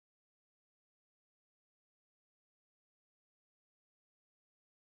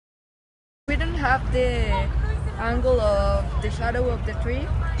We don't have the angle of the shadow of the tree.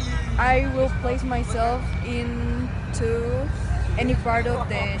 I will place myself into any part of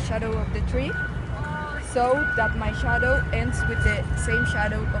the shadow of the tree so that my shadow ends with the same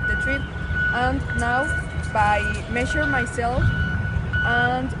shadow of the tree. And now, by measure myself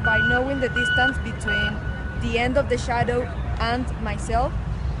and by knowing the distance between the end of the shadow and myself,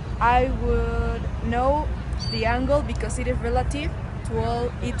 I would know the angle because it is relative to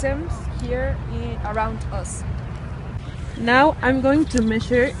all items here around us. Now I'm going to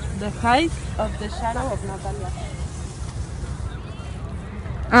measure the height of the shadow of Natalia.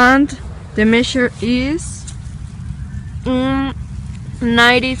 And the measure is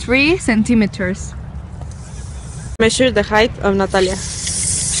 93 centimeters. Measure the height of Natalia.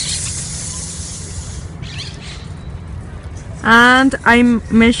 And I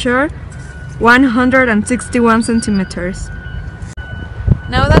measure 161 centimeters.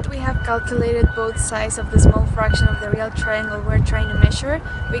 Now that we have calculated both sides of the small fraction of the real triangle we're trying to measure,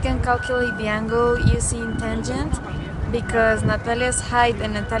 we can calculate the angle using tangent, because Natalia's height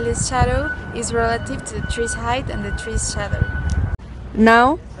and Natalia's shadow is relative to the tree's height and the tree's shadow.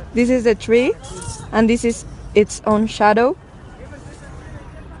 Now, this is the tree, and this is its own shadow,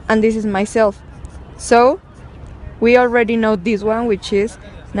 and this is myself. So, we already know this one, which is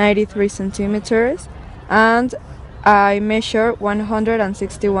 93 centimeters, and I measure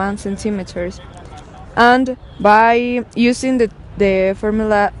 161 centimeters. And by using the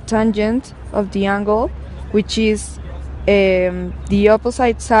formula tangent of the angle, which is the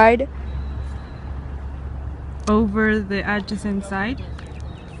opposite side Over the adjacent side.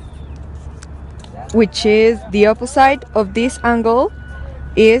 which is the opposite of this angle,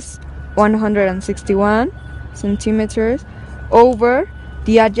 is 161 centimeters over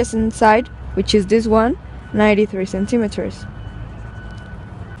the adjacent side, which is this one, 93 centimeters.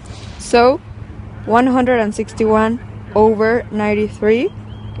 So 161 over 93,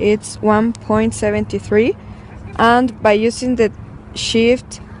 it's 1.73, and by using the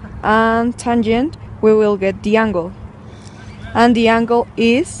shift and tangent we will get the angle, and the angle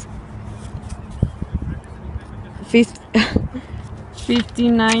is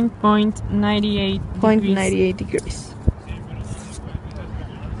 59.98 degrees.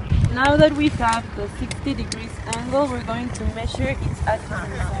 Now that we have the 60 degrees angle, we're going to measure its adjacent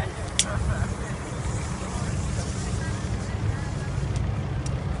side.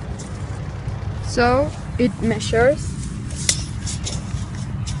 So it measures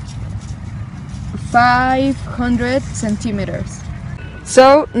 500 centimeters.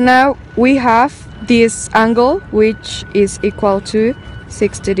 So now we have this angle, which is equal to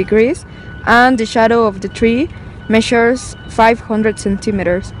 60 degrees, and the shadow of the tree measures 500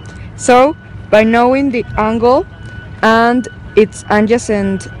 centimeters. So by knowing the angle and its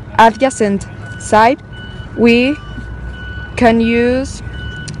adjacent side, we can use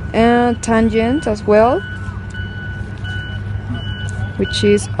tangent as well, which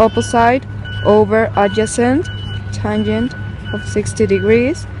is opposite over adjacent, tangent of 60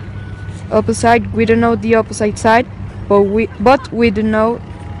 degrees. Opposite, we don't know the opposite side, but we do know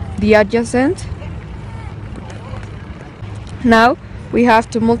the adjacent. Now we have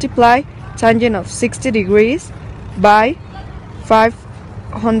to multiply tangent of 60 degrees by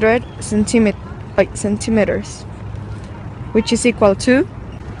 500 centimeters, which is equal to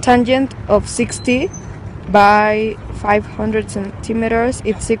tangent of 60 by 500 centimeters,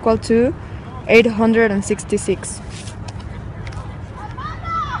 it's equal to 866.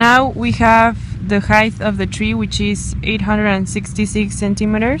 Now we have the height of the tree, which is 866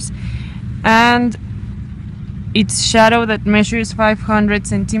 centimeters, and its shadow that measures 500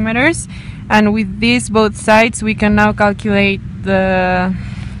 centimeters. And with these both sides, we can now calculate the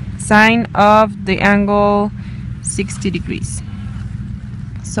sine of the angle 60 degrees.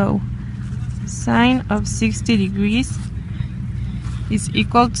 So sine of 60 degrees is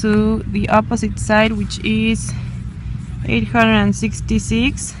equal to the opposite side, which is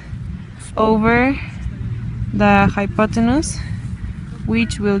 866 over the hypotenuse,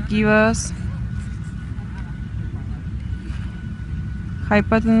 which will give us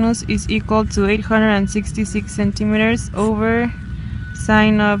hypotenuse is equal to 866 centimeters over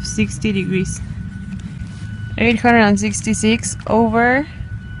sine of 60 degrees. 866 over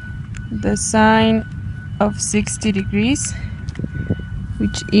the sine of 60 degrees,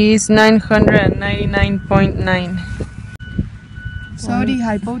 which is 999.9. So the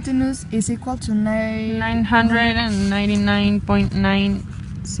hypotenuse is equal to 999.9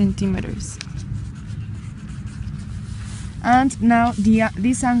 centimeters. And now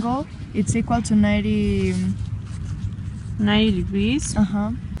this angle, it's equal to 90 degrees.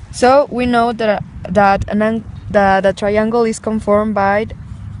 So we know that the triangle is conformed by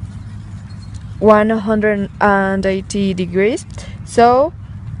 180 degrees. So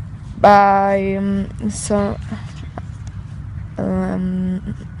by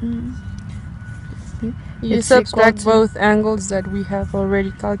You it's subtract equal to- both angles that we have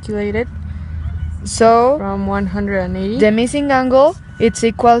already calculated so from 180. the missing angle it's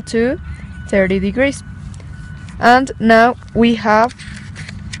equal to 30 degrees. And now we have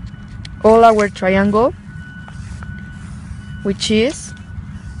all our triangle, which is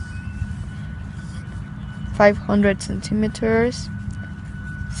 500 centimeters,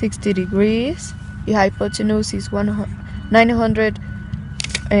 60 degrees. The hypotenuse is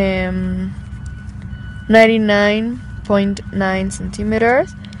 999.9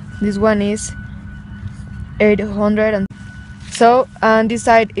 centimeters. This one is 800, and so and this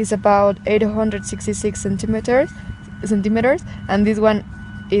side is about 866 centimeters, and this one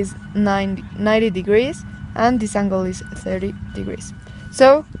is 90 degrees, and this angle is 30 degrees.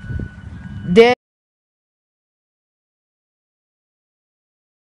 So the